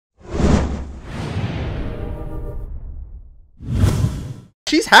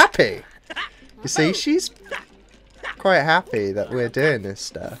she's happy. You see, she's quite happy that we're doing this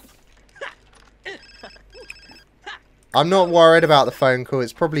stuff. I'm not worried about the phone call.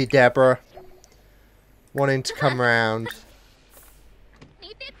 It's probably Deborah wanting to come round.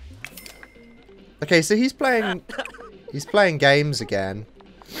 Okay, so he's playing games again.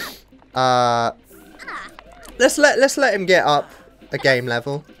 Let's let him get up a game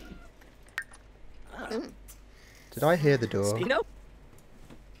level. Did I hear the door?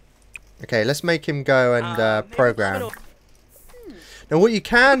 Okay, let's make him go and program. Now what you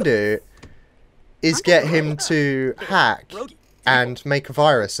can do is get him to hack and make a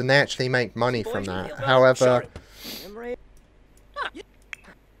virus, and they actually make money from that. However,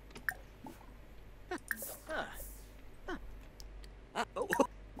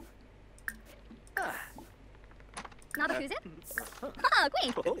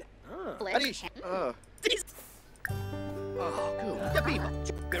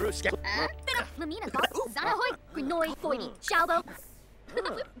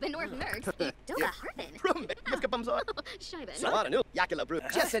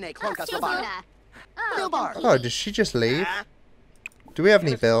 oh, did she just leave? Do we have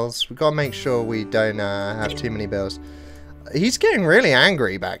any bills? We've got to make sure we don't have too many bills. He's getting really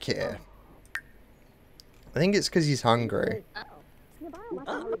angry back here. I think it's because he's hungry.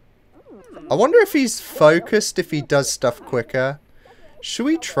 I wonder if he's focused if he does stuff quicker. Should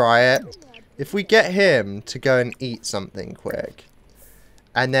we try it? If we get him to go and eat something quick,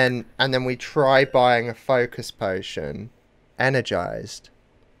 and then we try buying a focus potion, energized.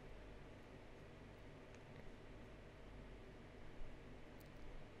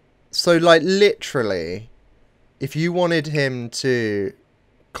 So like literally, if you wanted him to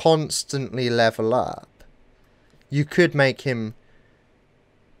constantly level up, you could make him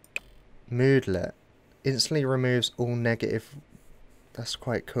moodlet. Instantly removes all negative. That's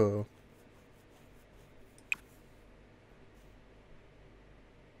quite cool.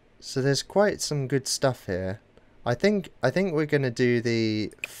 So there's quite some good stuff here. I think we're gonna do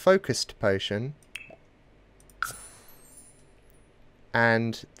the focused potion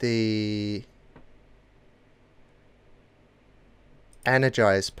and the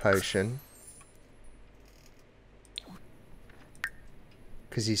energized potion,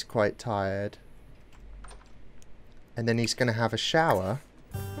 because he's quite tired. And then he's going to have a shower.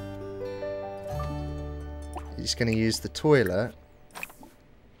 He's going to use the toilet.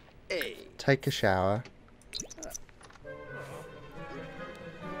 Take a shower.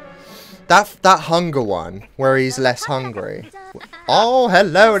 That hunger one, where he's less hungry. Oh,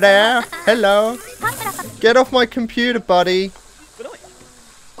 hello there. Hello. Get off my computer, buddy.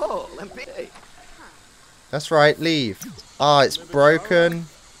 That's right, leave. Ah, it's broken.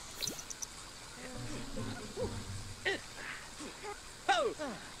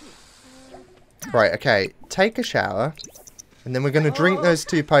 Right, okay. Take a shower. And then we're going to drink those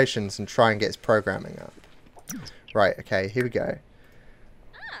 2 potions and try and get his programming up. Right, okay, here we go.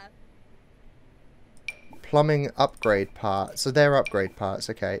 Plumbing upgrade part. So they're upgrade parts,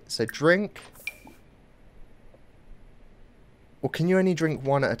 okay. So drink. Or can you only drink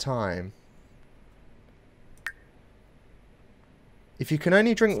 1 at a time? If you can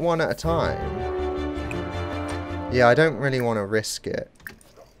only drink 1 at a time. Yeah, I don't really want to risk it.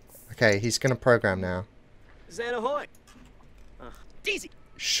 Okay, he's going to program now.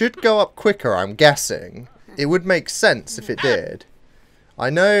 Should go up quicker, I'm guessing. It would make sense if it did. I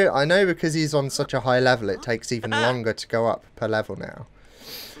know because he's on such a high level, it takes even longer to go up per level now.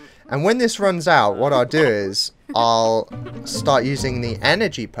 And when this runs out, what I'll do is I'll start using the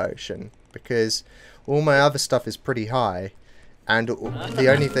energy potion, because all my other stuff is pretty high. And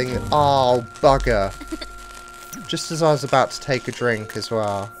the only thing... Oh, bugger. Just as I was about to take a drink as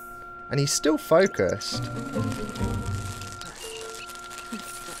well. And he's still focused.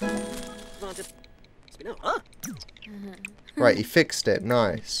 Right, he fixed it.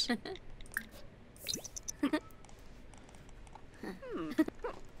 Nice.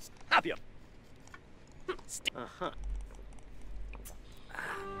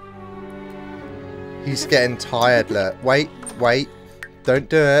 He's getting tired, look. Wait. Don't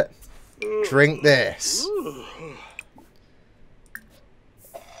do it. Drink this.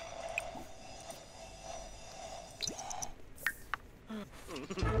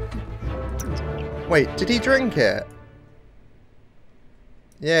 Wait, did he drink it?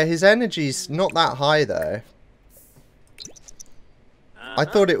 Yeah, his energy's not that high though. I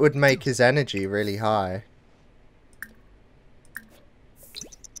thought it would make his energy really high.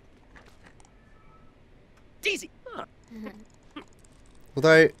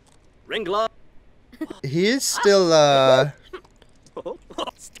 Although he is still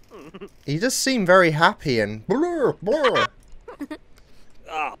He does seem very happy and blur, blur.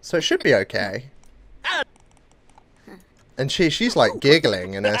 So it should be okay. And she's like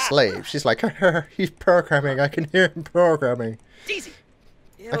giggling in her sleep. She's like, he's programming. I can hear him programming.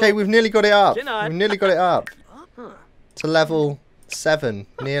 Okay, we've nearly got it up. We've nearly got it up to level 7,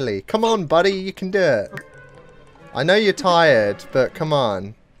 nearly. Come on, buddy, you can do it. I know you're tired, but come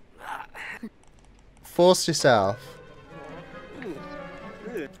on. Force yourself.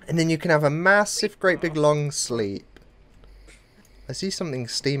 And then you can have a massive, great big long sleep. I see something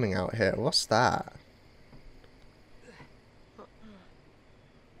steaming out here. What's that?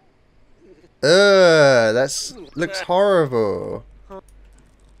 Ugh, that looks horrible.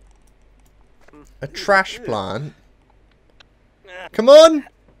 A trash plant. Come on!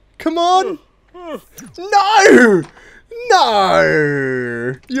 Come on! No!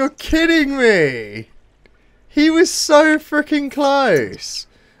 No! You're kidding me! He was so freaking close.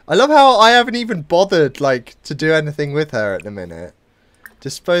 I love how I haven't even bothered, like, to do anything with her at the minute.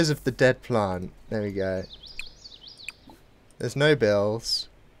 Dispose of the dead plant. There we go. There's no bills.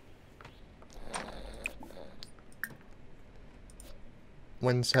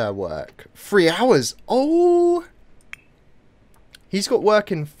 When's her work? 3 hours. Oh! He's got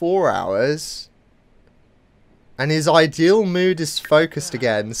work in 4 hours. And his ideal mood is focused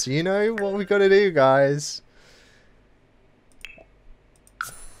again. So you know what we got to do, guys.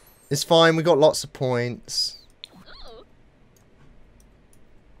 It's fine. We got lots of points.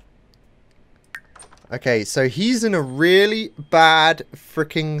 Okay, so he's in a really bad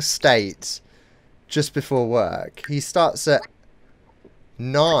freaking state just before work. He starts at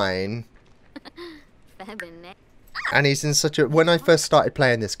 9 and he's in such a... When I first started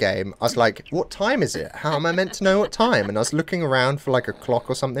playing this game, I was like, what time is it? How am I meant to know what time? And I was looking around for like a clock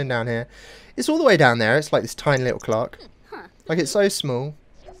or something down here. It's all the way down there. It's like this tiny little clock. Like, it's so small.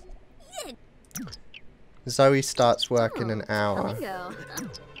 Zoe starts work in an hour.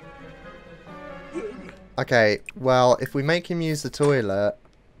 Okay, well, if we make him use the toilet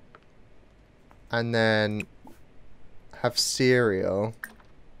and then have cereal.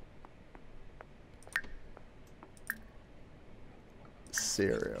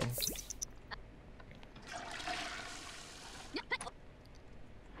 Cereal.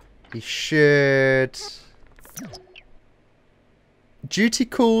 He should... Duty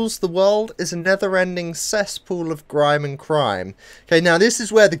calls, the world is a never-ending cesspool of grime and crime. Okay, now this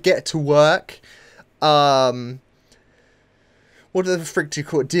is where the get to work, what the frick do you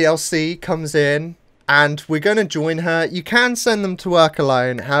call it, DLC comes in. And we're going to join her. You can send them to work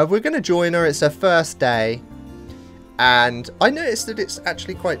alone. However, we're going to join her. It's her first day. And I noticed that it's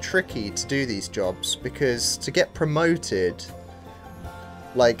actually quite tricky to do these jobs. Because to get promoted,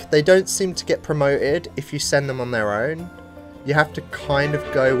 like, they don't seem to get promoted if you send them on their own. You have to kind of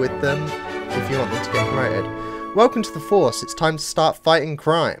go with them if you want them to get promoted. Welcome to the Force. It's time to start fighting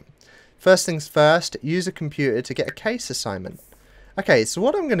crime. First things first, use a computer to get a case assignment. Okay, so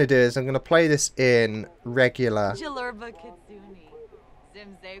what I'm going to do is I'm going to play this in regular.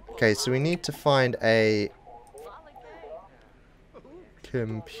 Okay, so we need to find a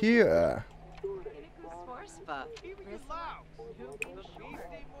computer.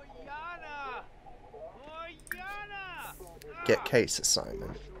 Get case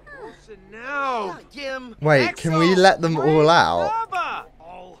assignment. Wait, can we let them all out?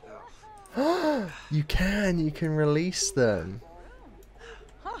 You can release them.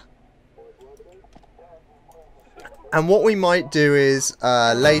 And what we might do is,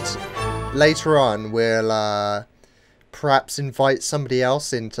 later on, we'll perhaps invite somebody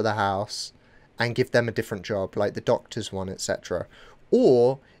else into the house and give them a different job, like the doctor's one, etc.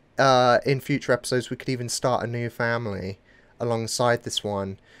 Or, in future episodes, we could even start a new family alongside this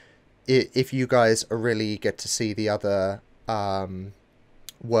one, if you guys are really eager to see the other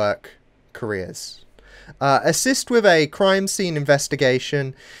work careers. Assist with a crime scene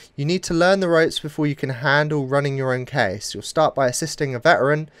investigation. You need to learn the ropes before you can handle running your own case. You'll start by assisting a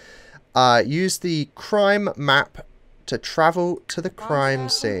veteran. Use the crime map to travel to the crime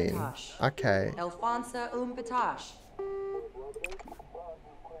scene. Okay.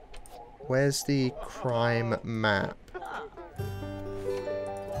 Where's the crime map?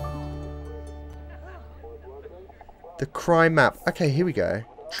 The crime map. Okay, here we go.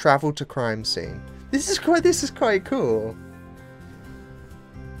 Travel to crime scene. This is quite cool.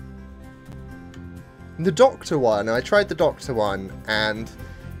 The doctor one, I tried the doctor one and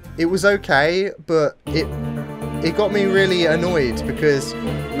it was okay, but it got me really annoyed because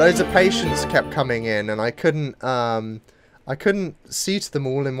loads of patients kept coming in and I couldn't see to them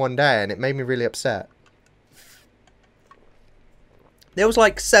all in one day and it made me really upset. There was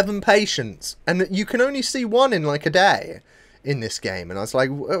like 7 patients, and you can only see 1 in like a day in this game. And I was like,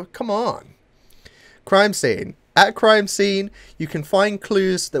 oh, come on. Crime scene. At crime scene, you can find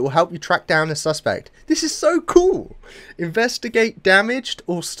clues that will help you track down a suspect. This is so cool. Investigate damaged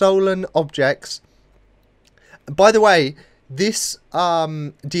or stolen objects. By the way, this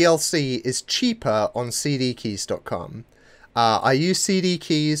DLC is cheaper on cdkeys.com. I use CD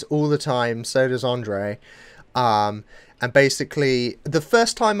keys all the time, so does Andre. And basically, the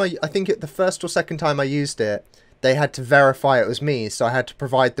first time I think the first or second time I used it, they had to verify it was me, so I had to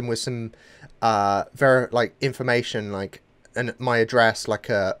provide them with some information, like my address, like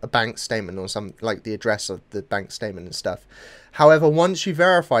a bank statement or some, like the address of the bank statement and stuff. However, once you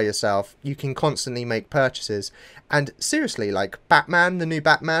verify yourself, you can constantly make purchases. And seriously, like Batman, the new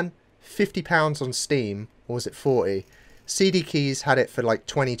Batman, £50 on Steam, or was it 40? CD Keys had it for like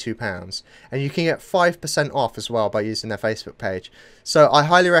 £22, and you can get 5% off as well by using their Facebook page. So I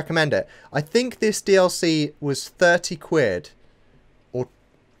highly recommend it. I think this DLC was 30 quid or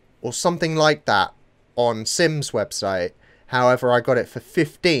something like that on Sim's website. However, I got it for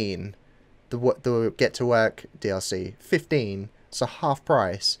 15. The Get to Work DLC, 15, so half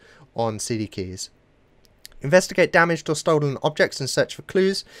price on CD Keys. Investigate damaged or stolen objects and search for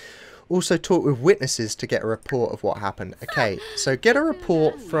clues. Also talk with witnesses to get a report of what happened. Okay, so get a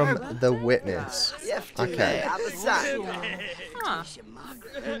report from the witness. Okay.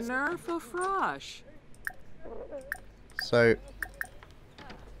 So,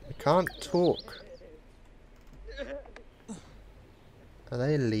 we can't talk. Are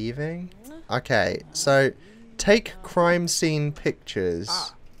they leaving? Okay, so take crime scene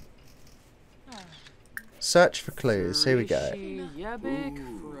pictures. Search for clues. Here we go.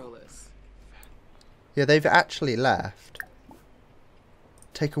 Yeah, they've actually left.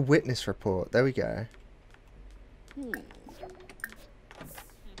 Take a witness report. There we go.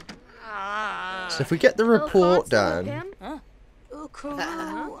 So if we get the report done... Okay,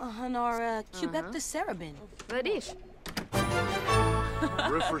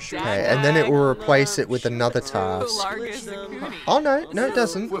 and then it will replace it with another task. Oh, no, it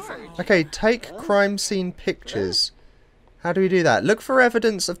doesn't. Okay, take crime scene pictures. How do we do that? Look for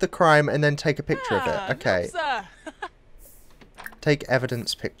evidence of the crime and then take a picture of it. Okay. Take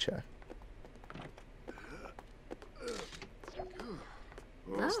evidence picture.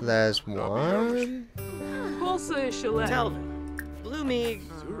 So there's one. Talvin, Bloomy,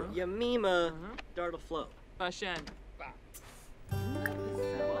 Yamima, Dartle Flow.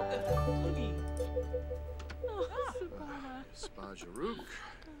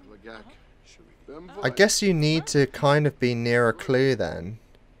 I guess you need to kind of be near a clue then.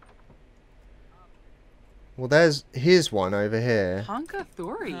 Well, here's one over here.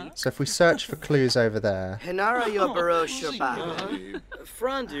 So if we search for clues over there. Frandu,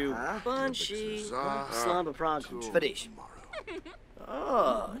 Banshee, Slamba Prog, Fadish.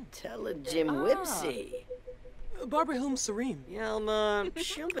 Oh, Telejim Whipsy. Barbara Hilm Sareem. Yalma,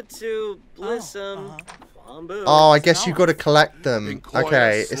 Shumpatu, Blissum. Oh, I guess you've got to collect them.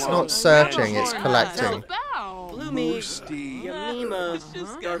 Okay, it's not searching, it's collecting. Bloomy, Yamima,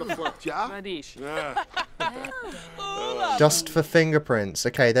 Just for fingerprints.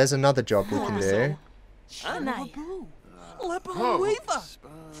 Okay, there's another job we can do.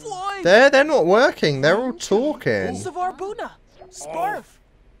 They're not working, they're all talking.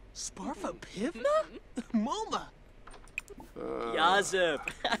 Sparfa Pivna? Moma. Yazip,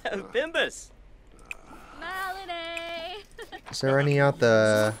 Bimbus. Is there any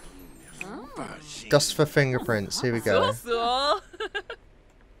other... Just for fingerprints, here we go. Is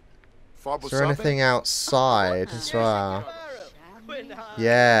there anything outside as well?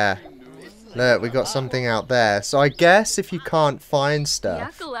 Yeah. Look, we got something out there. So I guess if you can't find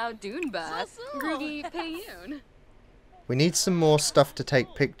stuff... We need some more stuff to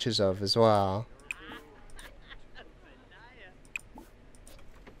take pictures of as well.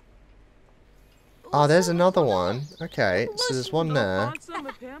 Oh, there's another one. Okay, so there's one there.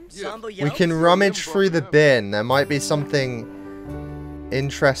 We can rummage through the bin. There might be something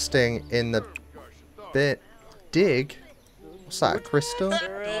interesting in the bin. Dig? What's that, a crystal?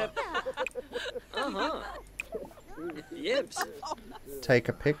 Take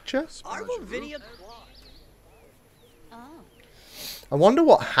a picture? I wonder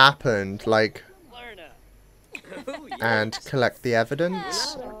what happened, like, and collect the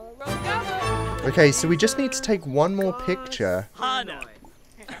evidence. Okay, so we just need to take one more picture.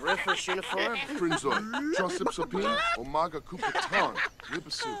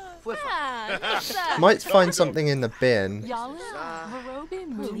 Might find something in the bin.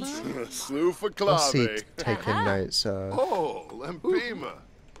 What's he taking notes of? Lempima.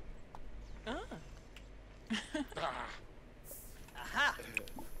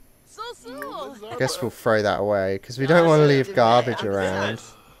 I guess we'll throw that away because we don't want to leave garbage around.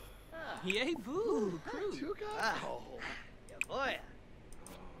 Yay, boo.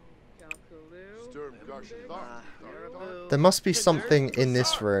 There must be something in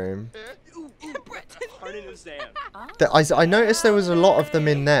this room. I noticed there was a lot of them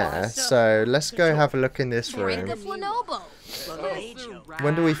in there, so let's go have a look in this room.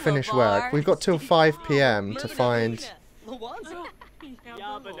 When do we finish work? We've got till 5 PM to find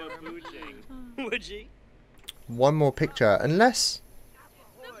one more picture, unless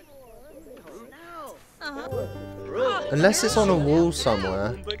it's on a wall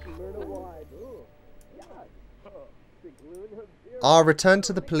somewhere. I'll return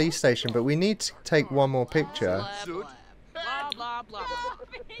to the police station, but we need to take one more picture.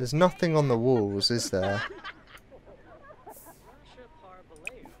 There's nothing on the walls, is there?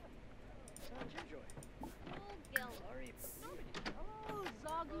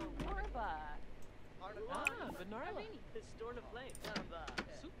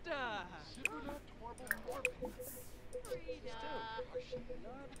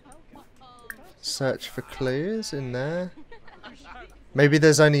 Search for clues in there. Maybe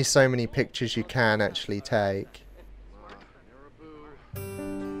there's only so many pictures you can actually take.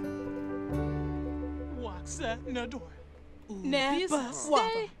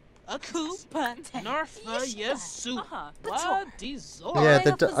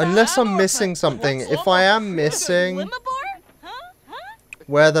 Yeah, unless I'm missing something. If I am missing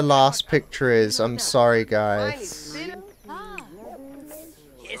where the last picture is, I'm sorry, guys.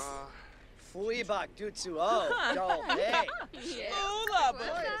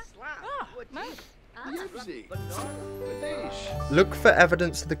 Look for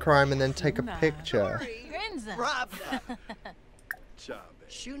evidence of the crime and then take a picture.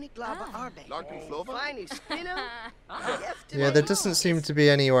 Yeah, there doesn't seem to be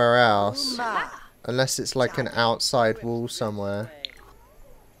anywhere else. Unless it's like an outside wall somewhere.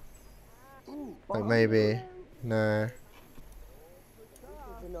 Like maybe. No.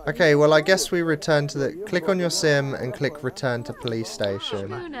 Okay, well I guess we return to the... Click on your sim and click return to police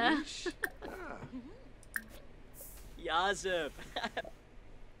station. Are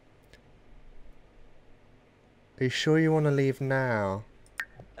you sure you want to leave now?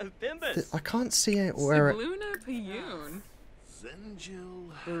 I can't see it where it...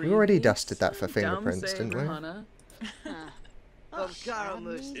 We already dusted that for fingerprints, didn't we?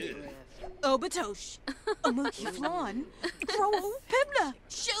 Obatosh, Amuki Flan, Crow, Pibna,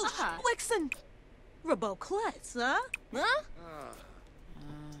 Shoot, Wixen, Rabo Klets, huh?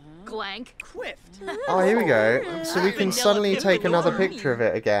 Glank, Quift. Oh, here we go. So we can suddenly take another picture of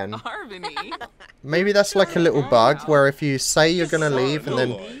it again. Maybe that's like a little bug where if you say you're going to leave and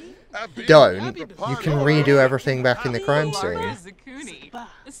then don't, you can redo everything back in the crime scene.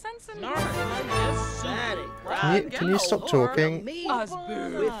 Can you stop talking?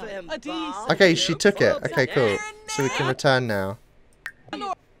 Okay, she took it. Okay, cool. So we can return now.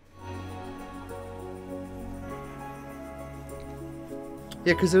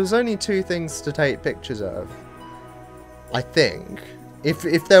 Yeah, because there was only 2 things to take pictures of. I think.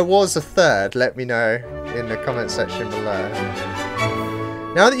 If there was a third, let me know in the comment section below.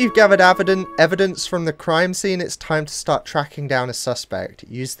 Now that you've gathered evidence from the crime scene, it's time to start tracking down a suspect.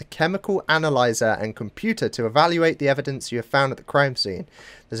 Use the chemical analyzer and computer to evaluate the evidence you have found at the crime scene.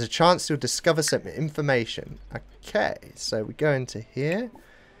 There's a chance you'll discover some information. Okay, so we go into here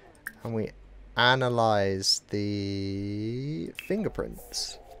and we analyze the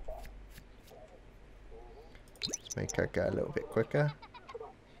fingerprints. Let's make her go a little bit quicker.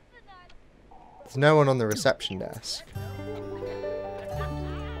 There's no one on the reception desk.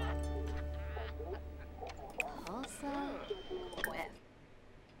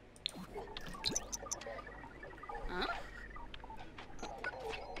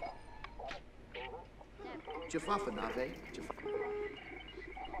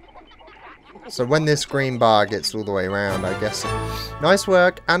 So when this green bar gets all the way around, I guess. Nice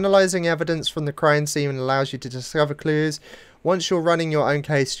work. Analysing evidence from the crime scene allows you to discover clues. Once you're running your own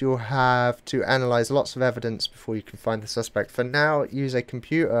case, you'll have to analyse lots of evidence before you can find the suspect. For now, use a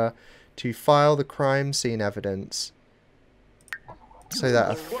computer to file the crime scene evidence. So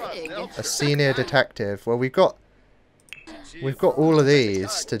that a senior detective... Well, we've got all of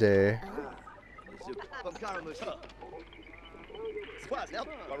these to do.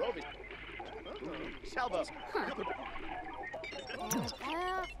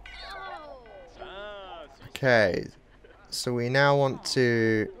 Okay, so we now want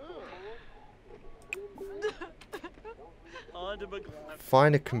to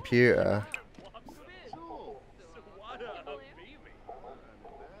Find a computer.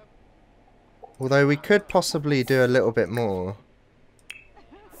 Although we could possibly do a little bit more.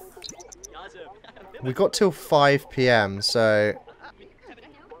 We got till 5 PM, so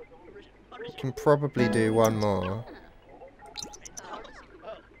we can probably do one more.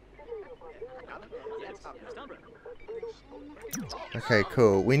 Okay,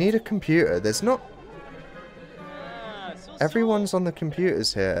 cool. We need a computer. There's not... Everyone's on the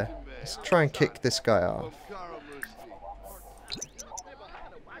computers here. Let's try and kick this guy off.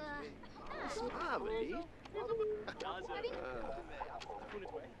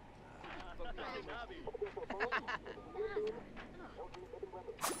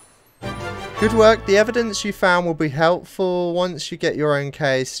 Good work. The evidence you found will be helpful. Once you get your own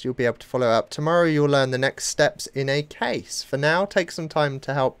case, you'll be able to follow up. Tomorrow you'll learn the next steps in a case. For now, take some time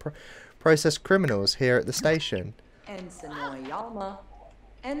to help process criminals here at the station. Ensenoi Yalma.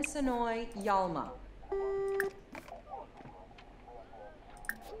 Ensenoi Yalma.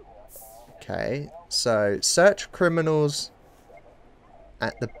 Okay, so search criminals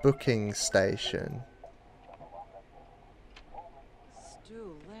at the booking station.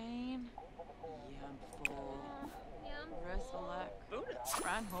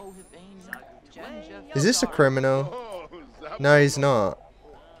 Is this a criminal? No, he's not.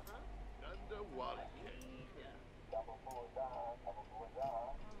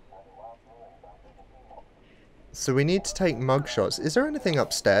 So we need to take mugshots. Is there anything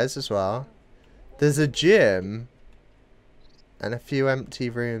upstairs as well? There's a gym and a few empty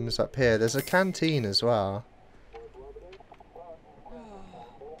rooms up here. There's a canteen as well.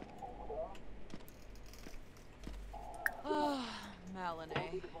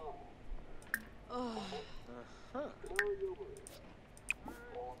 Melanie.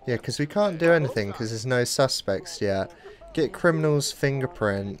 Yeah, because we can't do anything because there's no suspects yet. Get criminals'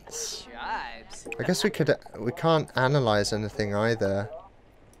 fingerprints. I guess we can't analyze anything either.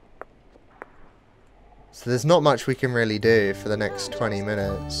 So there's not much we can really do for the next 20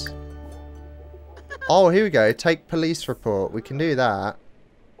 minutes. Oh, here we go. Take police report. We can do that.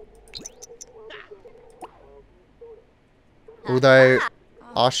 Although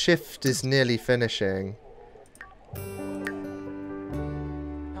our shift is nearly finishing.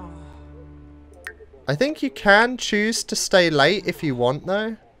 I think you can choose to stay late if you want,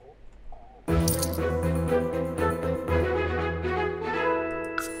 though.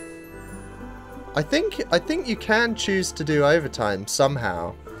 I think you can choose to do overtime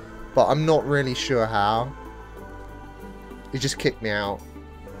somehow, but I'm not really sure how. He just kicked me out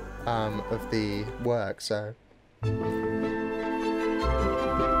of the work, so.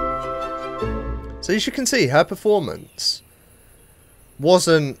 So as you can see, her performance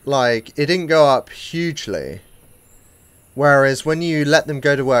wasn't like, it didn't go up hugely. Whereas when you let them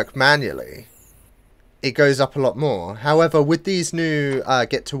go to work manually, it goes up a lot more. However, with these new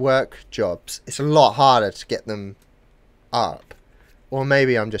get to work jobs, it's a lot harder to get them up. Or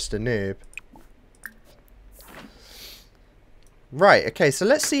maybe I'm just a noob. Right, okay, so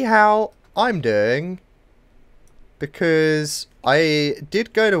let's see how I'm doing. Because I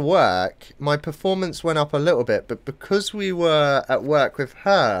did go to work, my performance went up a little bit, but because we were at work with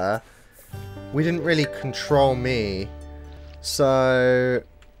her, we didn't really control me. So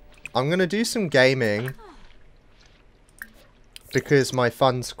I'm going to do some gaming because my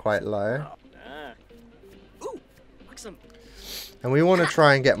fun's quite low. And we want to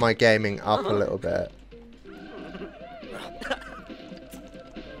try and get my gaming up a little bit.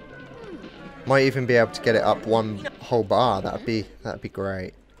 Might even be able to get it up one whole bar. That'd be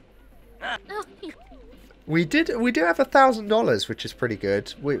great. We do have $1,000, which is pretty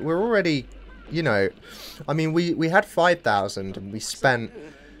good. We're already, you know, I mean we had 5,000 and we spent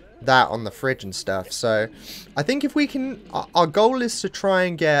that on the fridge and stuff. So I think if we can, our goal is to try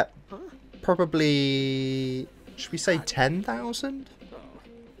and get probably, should we say 10,000?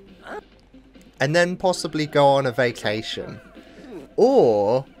 And then possibly go on a vacation.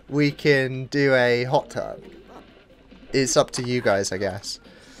 Or we can do a hot tub. It's up to you guys, I guess.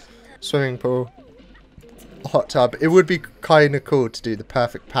 Swimming pool. Hot tub. It would be kind of cool to do the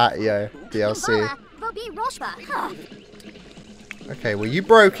perfect patio DLC. Okay, well you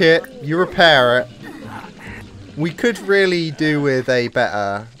broke it. You repair it. We could really do with a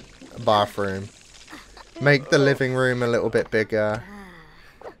better bathroom. Make the living room a little bit bigger.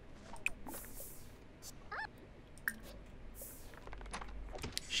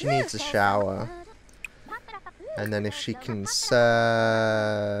 She needs a shower. And then if she can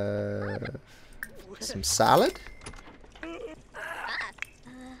serve some salad?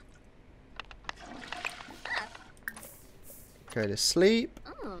 Go to sleep.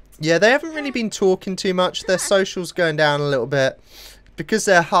 Yeah, they haven't really been talking too much. Their social's going down a little bit because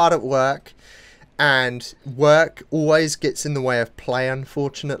they're hard at work, and work always gets in the way of play,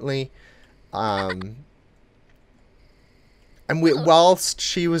 unfortunately. And whilst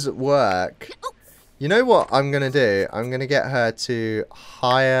she was at work, you know what I'm going to do? I'm going to get her to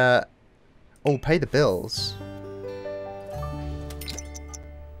hire... Oh, pay the bills.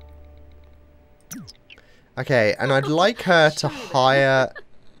 Okay, and I'd like her to hire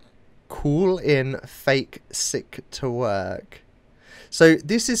Call in Fake Sick to Work. So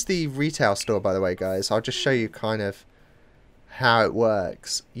this is the retail store, by the way, guys. I'll just show you kind of how it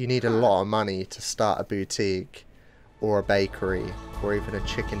works. You need a lot of money to start a boutique or a bakery or even a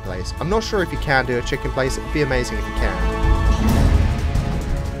chicken place. I'm not sure if you can do a chicken place. It'd be amazing if you can.